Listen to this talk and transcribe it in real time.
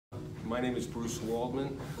My name is Bruce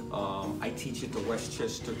Waldman. I teach at the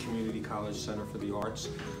Westchester Community College Center for the Arts,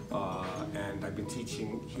 and I've been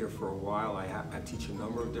teaching here for a while. I teach a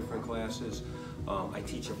number of different classes. I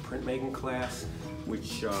teach a printmaking class,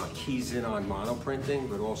 which keys in on monoprinting,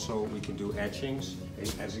 but also we can do etchings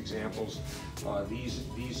as examples.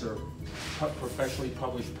 These are professionally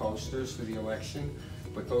published posters for the election,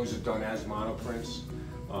 but those are done as monoprints.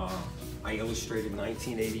 I illustrated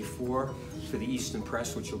 1984 for the Eastern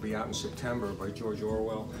Press, which will be out in September, by George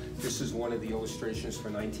Orwell. This is one of the illustrations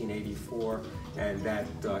for 1984, and that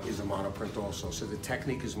is a monoprint also. So the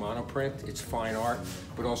technique is monoprint, it's fine art,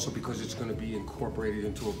 but also because it's going to be incorporated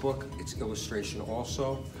into a book, it's illustration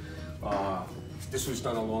also. This was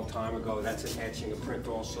done a long time ago. That's an etching, a print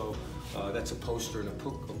also. That's a poster and a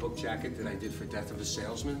book jacket that I did for Death of a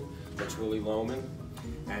Salesman. That's Willie Loman.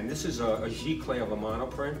 And this is a giclée of a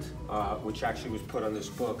monoprint, which actually was put on this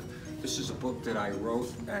book. This is a book that I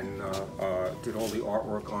wrote and did all the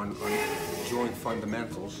artwork on drawing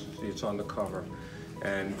fundamentals. See, it's on the cover.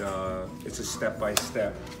 And it's a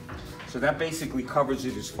step-by-step. So that basically covers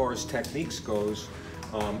it as far as techniques goes.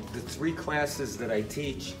 The three classes that I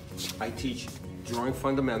teach drawing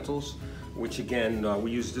fundamentals, which again, we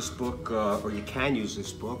use this book, or you can use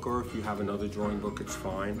this book, or if you have another drawing book, it's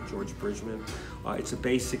fine, George Bridgman. It's a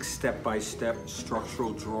basic step-by-step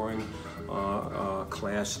structural drawing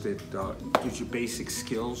class that gives you basic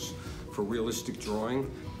skills for realistic drawing.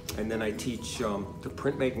 And then I teach the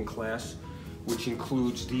printmaking class, which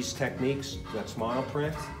includes these techniques. That's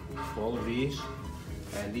monoprint, all of these.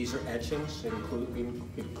 And these are etchings. It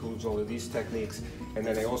includes all of these techniques. And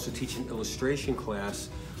then I also teach an illustration class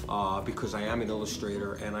because I am an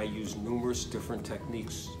illustrator and I use numerous different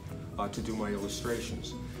techniques to do my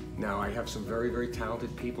illustrations. Now I have some very, very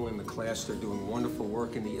talented people in the class. They're doing wonderful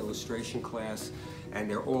work in the illustration class, and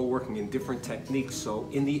they're all working in different techniques. So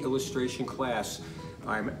in the illustration class,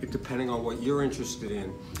 depending on what you're interested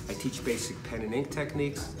in, I teach basic pen and ink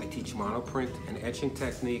techniques. I teach monoprint and etching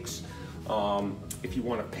techniques. If you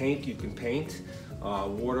want to paint, you can paint,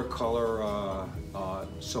 watercolor,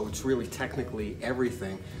 so it's really technically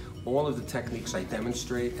everything. All of the techniques I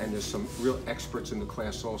demonstrate, and there's some real experts in the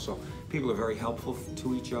class also. People are very helpful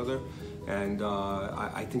to each other, and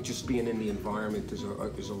I think just being in the environment is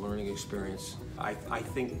a learning experience. I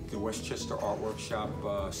think the Westchester Art Workshop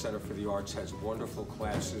Center for the Arts has wonderful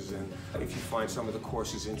classes, and if you find some of the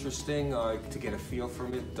courses interesting, to get a feel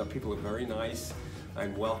from it, people are very nice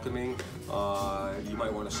and welcoming. You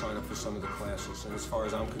might want to sign up for some of the classes. And as far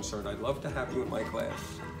as I'm concerned, I'd love to have you in my class.